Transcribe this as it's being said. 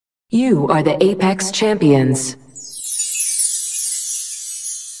You are the Apex Champions.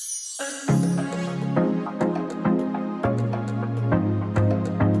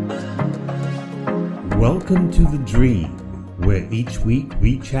 Welcome to The Dream, where each week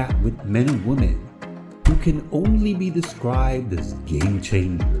we chat with men and women who can only be described as game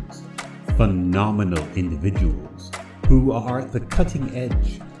changers, phenomenal individuals who are at the cutting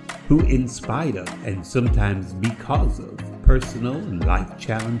edge, who in spite of and sometimes because of personal and life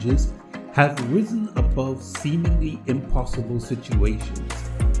challenges have risen above seemingly impossible situations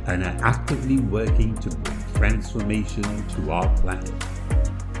and are actively working to bring transformation to our planet,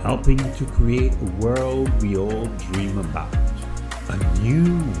 helping to create a world we all dream about, a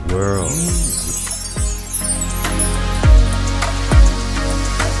new world.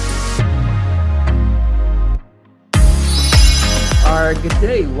 Good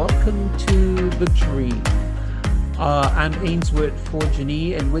day. Welcome to The Dream. I'm Ainsworth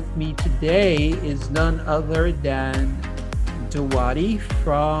Forgini, and with me today is none other than Dawattie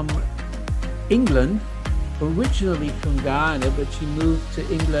from England, originally from Ghana, but she moved to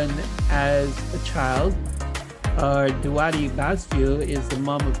England as a child. Dawattie Basdeo is the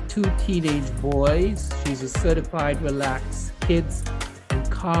mom of 2 teenage boys. She's a certified relaxed kids and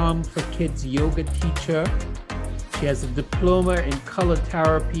calm for kids yoga teacher. She has a diploma in color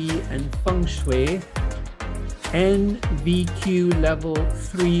therapy and Feng Shui, NVQ level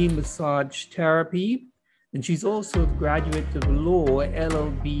 3 massage therapy, and she's also a graduate of law,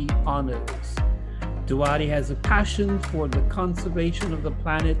 LLB honors. Dawattie has a passion for the conservation of the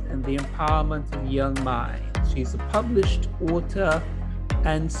planet and the empowerment of young minds. She's a published author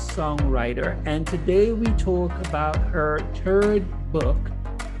and songwriter, and today we talk about her 3rd book,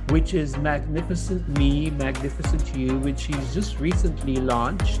 which is Magnificent Me, Magnificent You, which she's just recently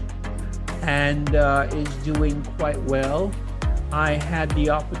launched and is doing quite well. I had the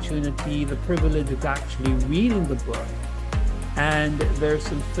opportunity, the privilege of actually reading the book, and there's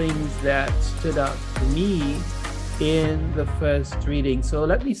some things that stood out to me in the first reading. So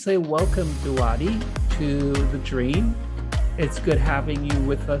let me say welcome, Dawattie, to The Dream. It's good having you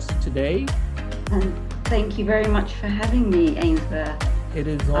with us today. And thank you very much for having me, Ainsworth. It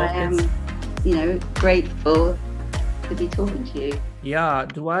is all. I am, grateful to be talking to you. Yeah,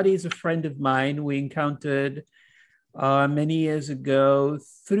 Dawattie is a friend of mine. We encountered many years ago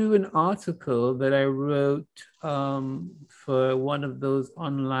through an article that I wrote for one of those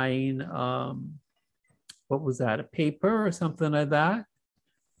online, what was that, a paper or something like that?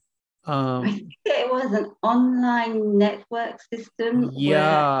 I think it was an online network system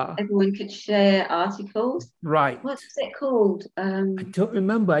where everyone could share articles. Right. What's it called? I don't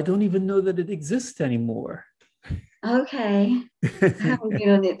remember. I don't even know that it exists anymore. Okay. I haven't been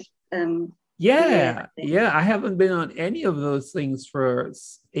on it. I haven't been on any of those things for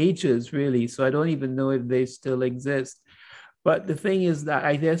ages, really. So I don't even know if they still exist. But the thing is that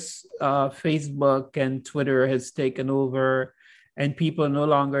I guess Facebook and Twitter has taken over, and people are no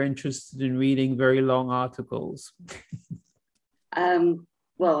longer interested in reading very long articles.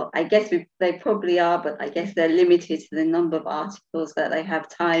 Well, I guess they probably are, but I guess they're limited to the number of articles that they have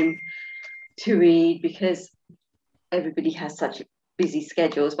time to read because everybody has such busy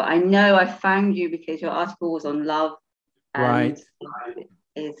schedules. But I know I found you because your article was on love, and it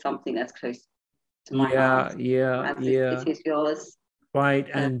is something that's close to my heart. It is yours. Right,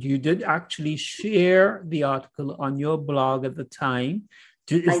 and you did actually share the article on your blog at the time.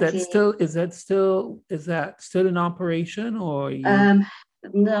 Is that still in operation, or?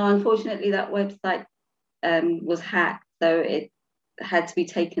 No, unfortunately, that website was hacked, so it had to be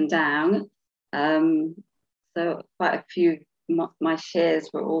taken down. So quite a few my shares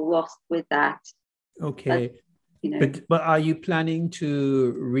were all lost with that. Okay, but are you planning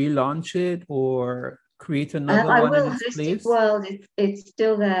to relaunch it or create another one? I will. Holistic World, it's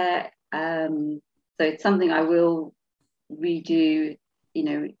still there. So it's something I will redo,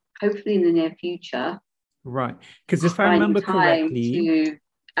 hopefully in the near future. Right. Because if I remember correctly, to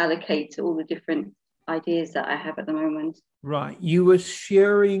allocate to all the different ideas that I have at the moment. Right. You were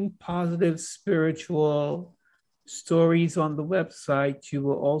sharing positive spiritual stories on the website. You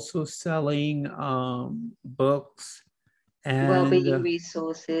were also selling books and well-being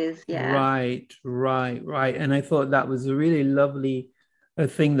resources. Yeah. Right. And I thought that was a really lovely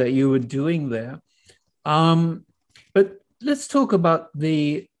thing that you were doing there. But let's talk about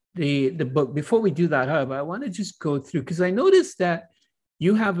the book. Before we do that, however, I want to just go through, because I noticed that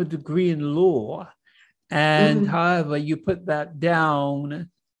you have a degree in law, and however, you put that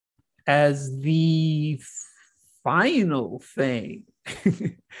down as the final thing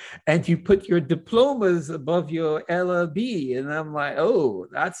And you put your diplomas above your LLB. And I'm like, oh,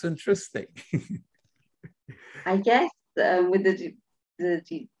 that's interesting. I guess with the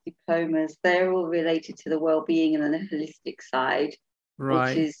diplomas, they're all related to the well-being and the holistic side, which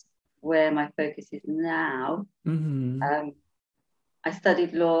Right. is where my focus is now. Mm-hmm. I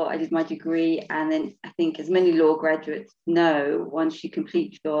studied law, I did my degree, and then I think as many law graduates know, once you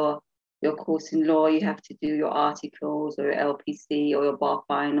complete your course in law, you have to do your articles or your LPC or your bar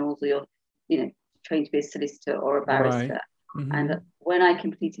finals or your, trained to be a solicitor or a Right. barrister. Mm-hmm. And when I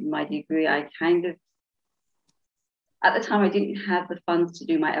completed my degree, I kind of, at the time, I didn't have the funds to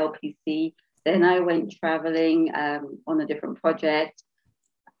do my LPC. Then I went traveling on a different project,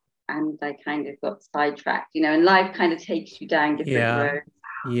 and I kind of got sidetracked, and life kind of takes you down different Yeah. roads.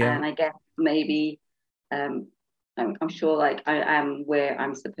 Yeah. And I guess maybe I'm sure like I am where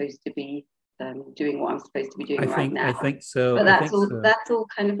I'm supposed to be, doing what I'm supposed to be doing right now. I think so. But I think so. that's all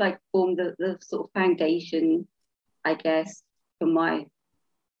kind of like formed the sort of foundation, I guess, for my,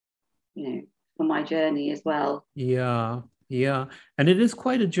 for my journey as well. Yeah, yeah. And it is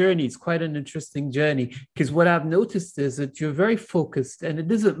quite a journey. It's quite an interesting journey because what I've noticed is that you're very focused and it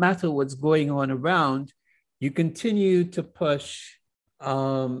doesn't matter what's going on around. You continue to push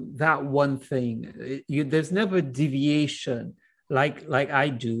that one thing. There's never deviation like I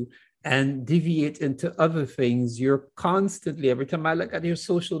do and deviate into other things. You're constantly, every time I look at your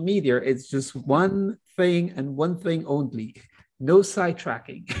social media, it's just one thing and one thing only. No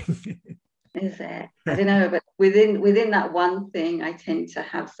sidetracking. Is it? I don't know, but within that one thing, I tend to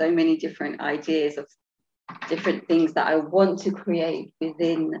have so many different ideas of different things that I want to create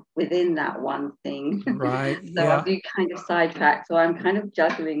within that one thing. Right. So I Yeah. do kind of sidetrack. So I'm kind of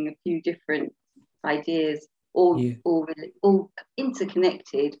juggling a few different ideas, all Yeah. all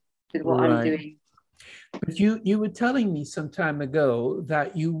interconnected with what I'm Right. doing. But you were telling me some time ago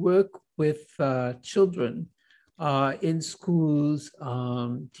that you work with children in schools,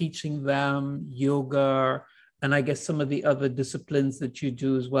 teaching them yoga, and I guess some of the other disciplines that you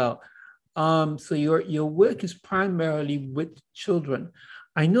do as well. So your work is primarily with children.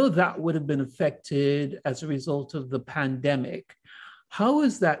 I know that would have been affected as a result of the pandemic. How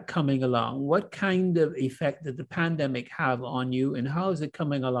is that coming along? What kind of effect did the pandemic have on you, and how is it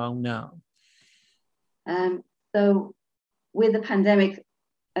coming along now? Um, so with the pandemic,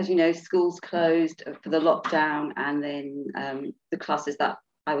 as you know, schools closed for the lockdown, and then the classes that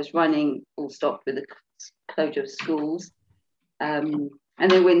I was running all stopped with the closure of schools. And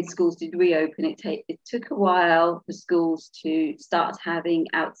then when schools did reopen, it took a while for schools to start having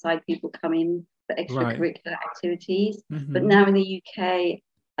outside people come in for Right. extracurricular activities. But Mm-hmm. now in the UK,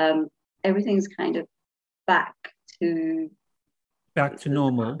 everything's kind of back to Back to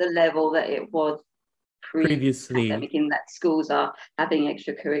normal the level that it was previously. pre-pandemic, in that schools are having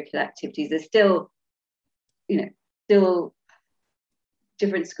extracurricular activities. There's still, still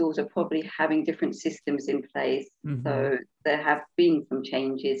different schools are probably having different systems in place. Mm-hmm. So there have been some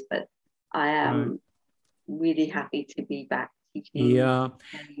changes, but I Right. am really happy to be back teaching. Yeah.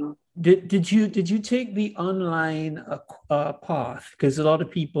 Did you take the online path? Because a lot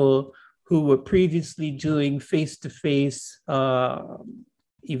of people who were previously doing face-to-face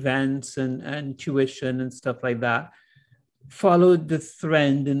events and tuition and stuff like that followed the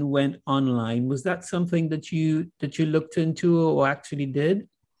trend and went online. Was that something that you looked into or actually did?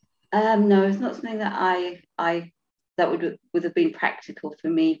 No, it's not something that I that would have been practical for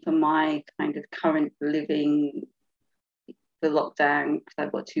me for my kind of current living, the lockdown, because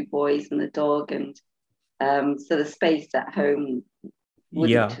I've got two boys and a dog, and so the space at home wouldn't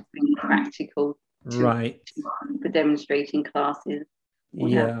Yeah. have been practical to, Right. for demonstrating classes.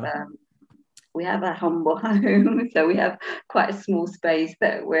 We have Yeah. we have a humble home, so we have quite a small space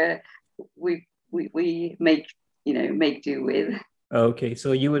that we make make do with. Okay,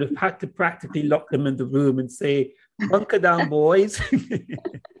 so you would have had to practically lock them in the room and say, bunker down, boys.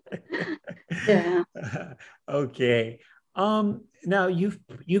 Yeah. Okay. Now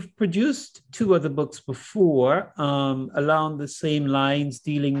you've produced two other books before, along the same lines,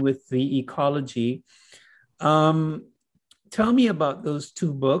 dealing with the ecology. Um, Tell me about those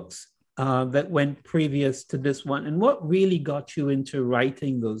two books that went previous to this one, and what really got you into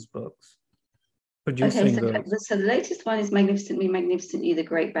writing those books, Okay, producing so those. so the latest one is Magnificent You, The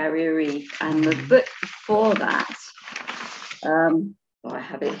Great Barrier Reef, and the book before that, I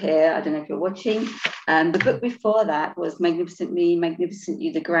have it here. I don't know if you're watching. The book before that was Magnificent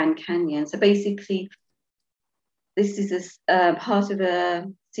You, The Grand Canyon. So basically, this is a part of a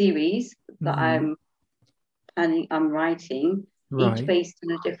series that Mm-hmm. I'm writing, each Right. based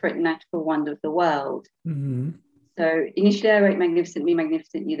on a different natural wonder of the world. Mm-hmm. So initially I wrote Magnificent Me,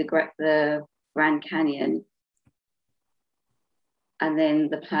 Magnificent You, the Grand Canyon. And then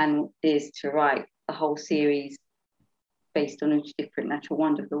the plan is to write a whole series based on each different natural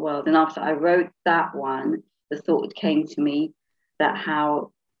wonder of the world. And after I wrote that one, the thought came to me that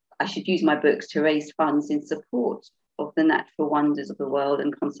how I should use my books to raise funds in support of the natural wonders of the world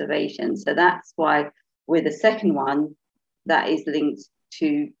and conservation. So that's why with the second one, that is linked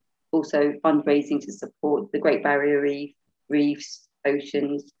to also fundraising to support the Great Barrier Reef, reefs,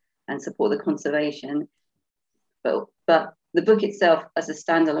 oceans, and support the conservation. But the book itself, as a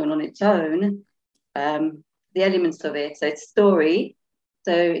standalone on its own, the elements of it, so it's a story.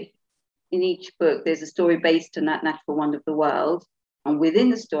 So in each book, there's a story based on that natural wonder of the world. And within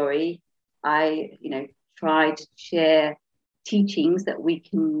the story, I, try to share teachings that we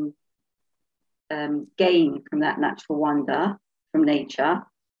can gain from that natural wonder from nature.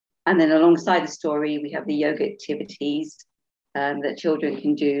 And then alongside the story, we have the yoga activities that children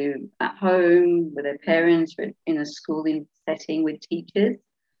can do at home with their parents or in a schooling setting with teachers.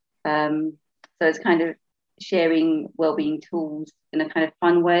 So it's kind of sharing well-being tools in a kind of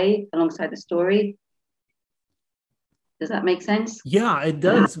fun way alongside the story. Does that make sense? Yeah, it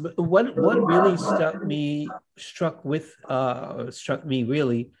does. But what really struck me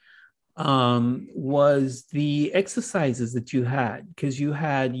really was the exercises that you had, because you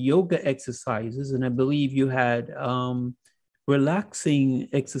had yoga exercises, and I believe you had relaxing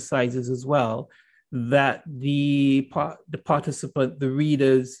exercises as well, that the participant, the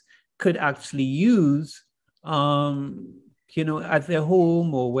readers, could actually use, at their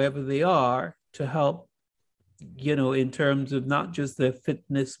home or wherever they are, to help, in terms of not just their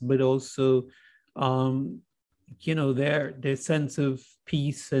fitness, but also, their sense of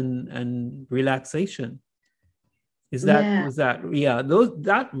peace and relaxation.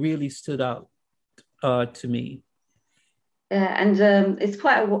 That really stood out to me. Yeah, and there's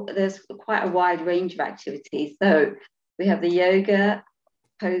quite a wide range of activities. So we have the yoga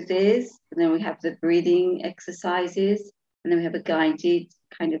poses, and then we have the breathing exercises, and then we have a guided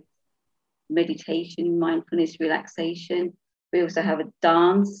kind of meditation, mindfulness, relaxation. We also have a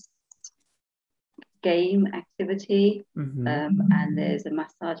dance game activity, and there's a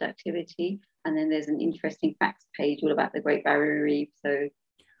massage activity, and then there's an interesting facts page all about the Great Barrier Reef. So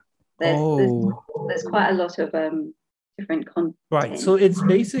there's quite a lot of different content. Right. So it's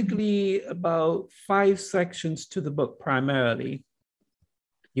basically about 5 sections to the book primarily.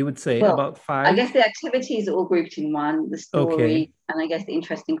 You would say about 5? I guess the activities are all grouped in one, the story, and I guess the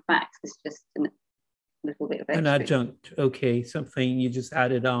interesting facts is just a little bit of extra. An adjunct. Okay, something you just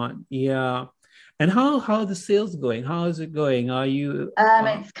added on. Yeah. And how are the sales going? How is it going? Are you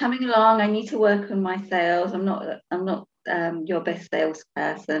it's coming along. I need to work on my sales. I'm not your best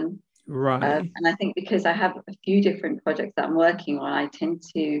salesperson. Right. And I think because I have a few different projects that I'm working on, I tend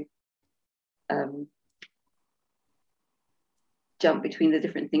to jump between the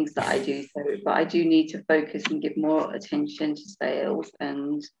different things that I do. But I do need to focus and give more attention to sales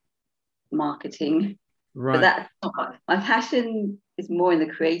and marketing. Right. But that's not my passion is more in the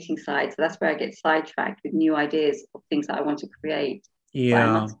creating side. So that's where I get sidetracked with new ideas of things that I want to create. Yeah.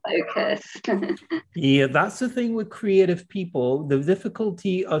 I must focus. Yeah, that's the thing with creative people, the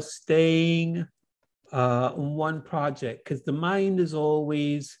difficulty of staying on one project, because the mind is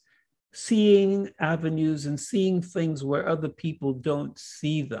always seeing avenues and seeing things where other people don't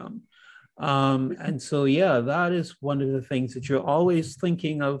see them. And so, that is one of the things that you're always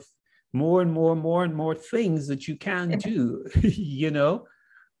thinking of, more and more things that you can do,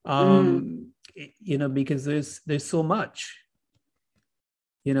 because there's so much,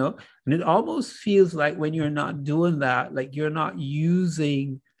 and it almost feels like when you're not doing that, like you're not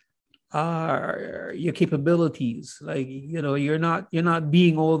using your capabilities, like, you're not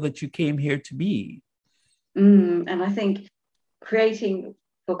being all that you came here to be. And I think creating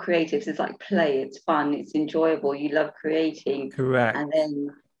for creatives is like play. It's fun, it's enjoyable, you love creating. Correct. And then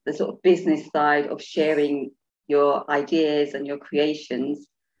the sort of business side of sharing your ideas and your creations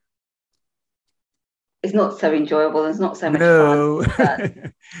is not so enjoyable. It's not so much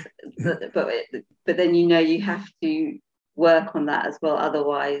fun. But then you have to work on that as well.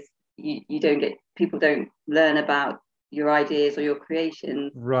 Otherwise, people don't learn about your ideas or your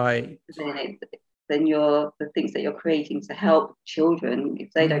creations. Right. Then the things that you're creating to help children,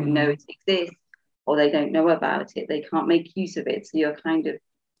 if they don't know it exists or they don't know about it, they can't make use of it. So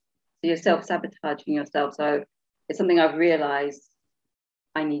you're self-sabotaging yourself. So it's something I've realized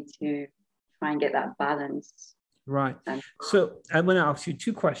I need to try and get that balance. Right. So I'm going to ask you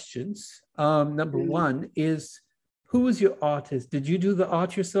 2 questions. Number one is, who was your artist? Did you do the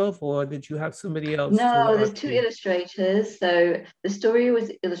art yourself, or did you have somebody else do the No, there's art two for you? illustrators. So the story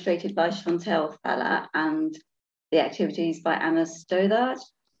was illustrated by Chantel Falla and the activities by Anna Stothard.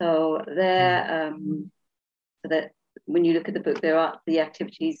 So so that when you look at the book, the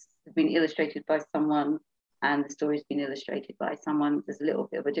activities have been illustrated by someone and the story's been illustrated by someone. There's a little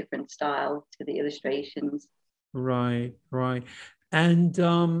bit of a different style to the illustrations. Right, right. And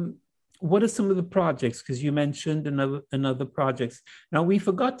what are some of the projects? Because you mentioned another projects. Now we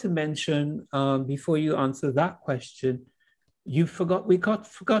forgot to mention before you answer that question,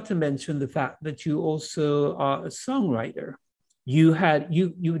 forgot to mention the fact that you also are a songwriter.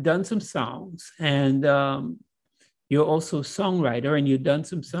 You've done some songs, and you're also a songwriter, and you've done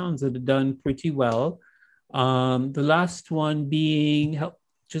some songs that have done pretty well. The last one being,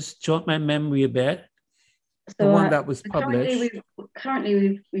 just jot my memory a bit. The So one that was currently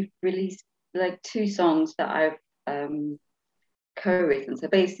published. we've released like two songs that I've co-written. So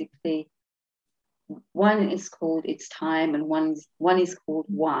basically, one is called "It's Time" and one is called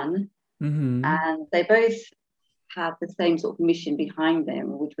 "One," Mm-hmm. and they both have the same sort of mission behind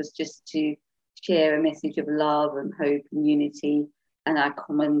them, which was just to share a message of love and hope and unity and our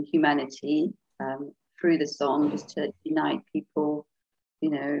common humanity through the song, just to unite people, you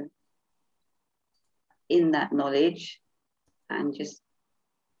know, in that knowledge, and just,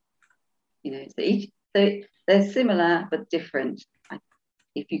 you know, so they're similar but different,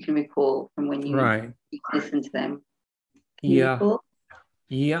 if you can recall from when you Right. listen to them. Can you Yeah. recall?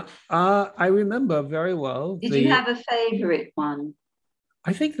 Yeah. I remember very well. Did you have a favorite one?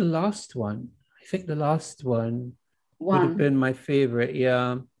 I think the last one. I think the last one would have One. been my favorite.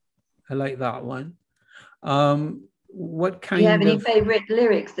 Yeah. I like that one. What Do you have kind any of favorite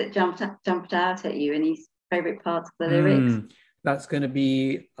lyrics that jumped out at you? Any favorite parts of the lyrics? that's going to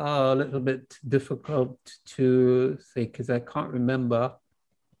be a little bit difficult to say because I can't remember.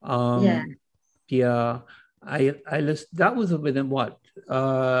 Yeah, Yeah, I list that was within what?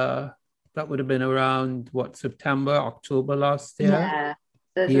 That would have been around what, September, October last year. yeah.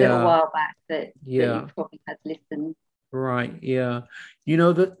 So it's a little Yeah, while back that you yeah, probably had listened. right. Yeah. You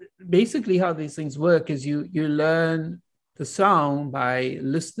know, that basically how these things work is you learn the sound by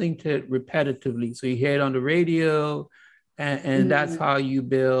listening to it repetitively. So you hear it on the radio, and that's Mm. how you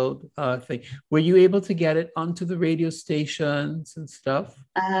build a thing. Were you able to get it onto the radio stations and stuff?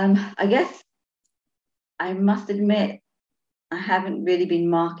 I guess I must admit I haven't really been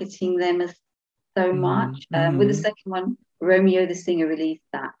marketing them as so Mm-hmm, much. With the mm-hmm. second one, Romeo the Singer released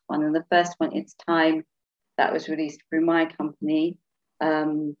that one, and the first one, It's Time, that was released through my company.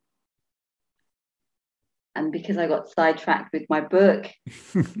 And because I got sidetracked with my book,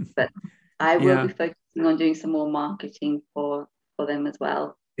 but I will be Yeah. focusing on doing some more marketing for them as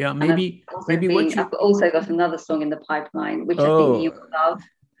well. Yeah, And maybe what you I've also got another song in the pipeline, which I think you oh love yeah,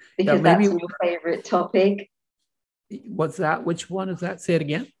 because that's maybe on your favorite topic. what's that? Which one is that? Say it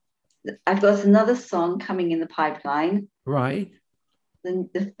again. I've got another song coming in the pipeline, Right.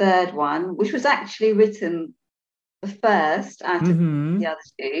 the third one, which was actually written the first out of the Mm-hmm. other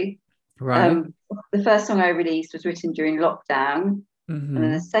two. Right. Um, the first song I released was written during lockdown, and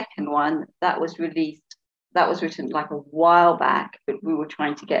then the Mm-hmm. second one that was written like a while back, but we were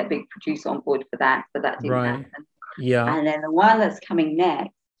trying to get a big producer on board for that, but that didn't Right. happen. Yeah. And then the one that's coming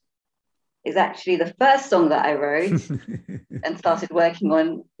next is actually the first song that I wrote and started working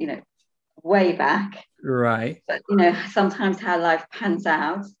on, you know, way back. Right. But, you know, sometimes how life pans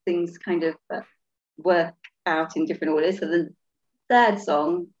out, things kind of work out in different orders. So the third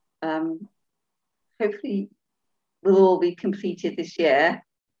song, hopefully, will all be completed this year.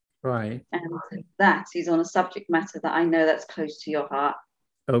 Right. And that is on a subject matter that I know that's close to your heart.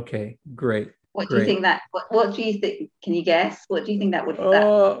 Okay. Great. What do you Great. think that? What do you think? Can you guess? What do you think that would be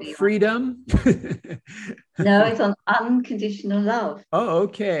on? Freedom. No, it's on unconditional love. Oh,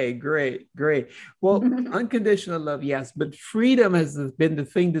 okay. Great. Great. Well, unconditional love, yes, but freedom has been the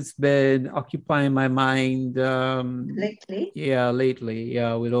thing that's been occupying my mind. Lately. Yeah, lately.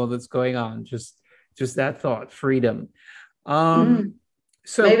 Yeah, with all that's going on. Just that thought, freedom. Mm.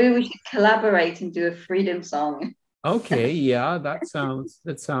 So Maybe we should collaborate and do a freedom song. okay, yeah, that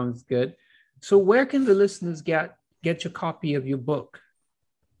sounds good. So where can the listeners get your copy of your book?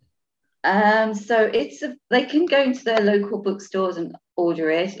 So they can go into their local bookstores and order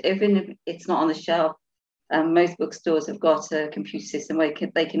it, even if it's not on the shelf. Most bookstores have got a computer system where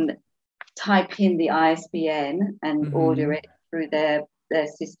they can type in the ISBN and order Mm-hmm. it through their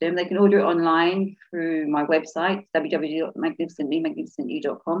system. They can order it online through my website,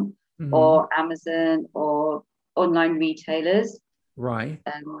 www.magnificentyou.com, Mm-hmm. or Amazon or online retailers. Right.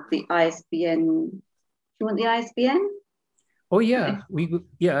 The ISBN you want the ISBN? Oh yeah,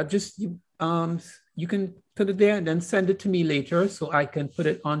 just you can put it there and then send it to me later so I can put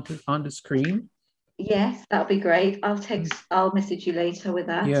it on the screen. Yes, that'll be great. I'll message you later with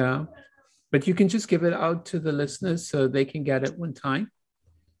that. Yeah, but you can just give it out to the listeners so they can get it one time.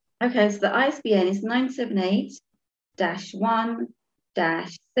 Okay, so the ISBN is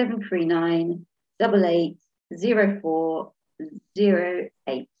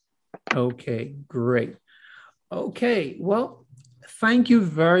 978-1-739-880408. Okay, great. Okay, well, thank you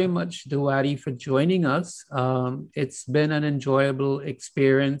very much, Dawattie, for joining us. It's been an enjoyable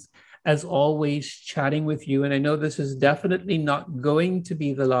experience, as always, chatting with you. And I know this is definitely not going to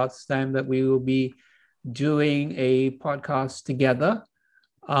be the last time that we will be doing a podcast together.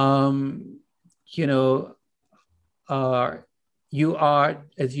 You are,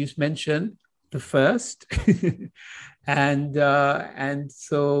 as you mentioned, the first. And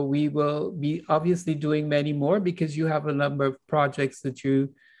so we will be obviously doing many more because you have a number of projects that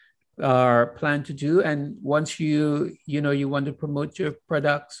you are plan to do. And once you want to promote your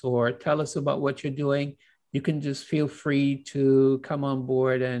products or tell us about what you're doing, you can just feel free to come on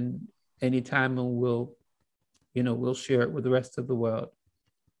board and anytime, and we'll share it with the rest of the world.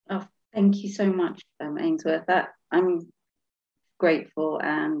 Oh, thank you so much, Ainsworth. I'm grateful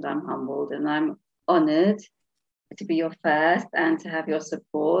and I'm humbled and I'm honored to be your first and to have your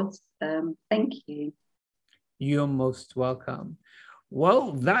support. Thank you. You're most welcome.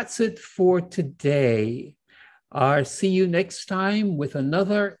 Well, that's it for today. I'll see you next time with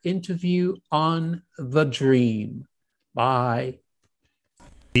another interview on The Dream. Bye.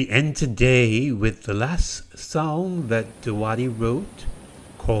 We end today with the last song that Dawattie wrote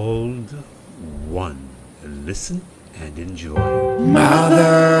called One. Listen and enjoy.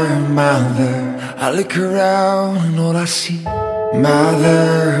 Mother, mother, I look around and all I see.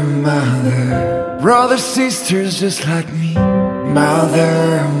 Mother, mother, brothers, sisters just like me.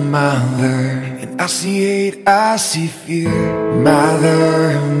 Mother, mother, and I see hate, I see fear.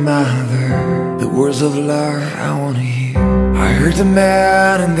 Mother, mother, the words of love I wanna hear. I heard the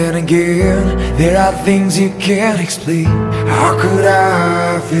man and then again, there are things you can't explain. How could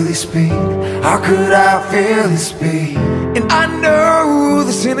I feel this pain? How could I feel this pain? And I know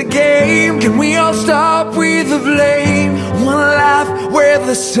this ain't a game. Can we all stop with the blame? One life, we're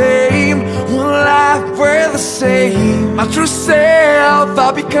the same. One life, we're the same. My true self,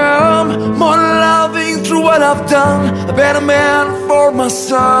 I become more loving through what I've done. A better man for my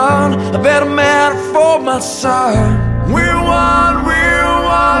son. A better man for my son. We're one, we're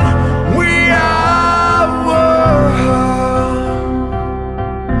one, we are one.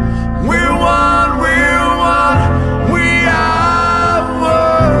 We're one, we are one.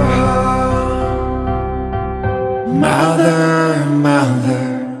 Mother, mother,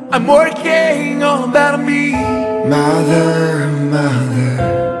 I'm working on a better me. Mother,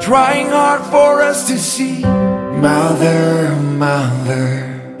 mother, trying hard for us to see. Mother,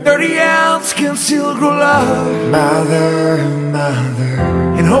 mother, dirty ants can still grow love. Mother, mother,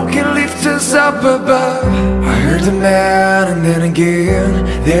 and hope can lift us up above. I heard the man and then again,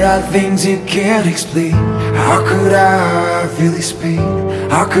 there are things you can't explain. How could I feel this pain?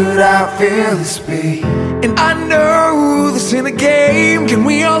 How could I feel this pain? And I know this ain't a game. Can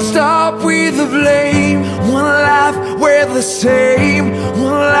we all stop with the blame? One life, we're the same.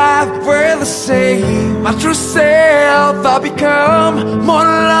 One life, we're the same. My true self, I become more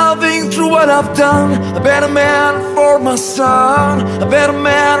loving through what I've done. A better man for my son. A better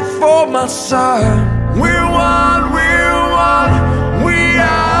man for my son. We're one, we are one. We're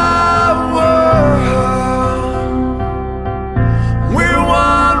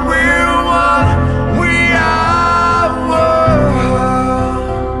one, we are one.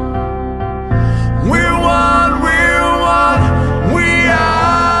 We're one, we are one.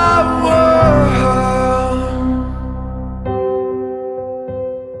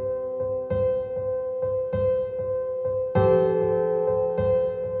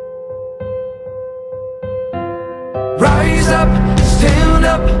 Rise up, stand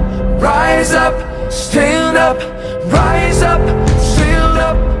up, rise up, stand up, rise up, stand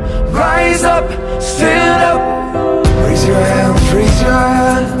up, rise up, stand up. Raise your hands, raise your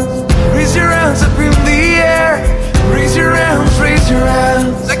hands, raise your hands up in the air. Raise your hands, raise your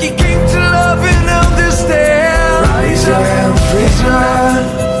hands, like you came to love and understand. Raise your hands, raise your hands,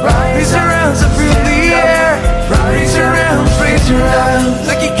 raise your hands up in the air. Raise your hands,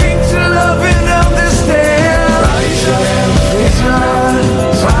 like you came to love and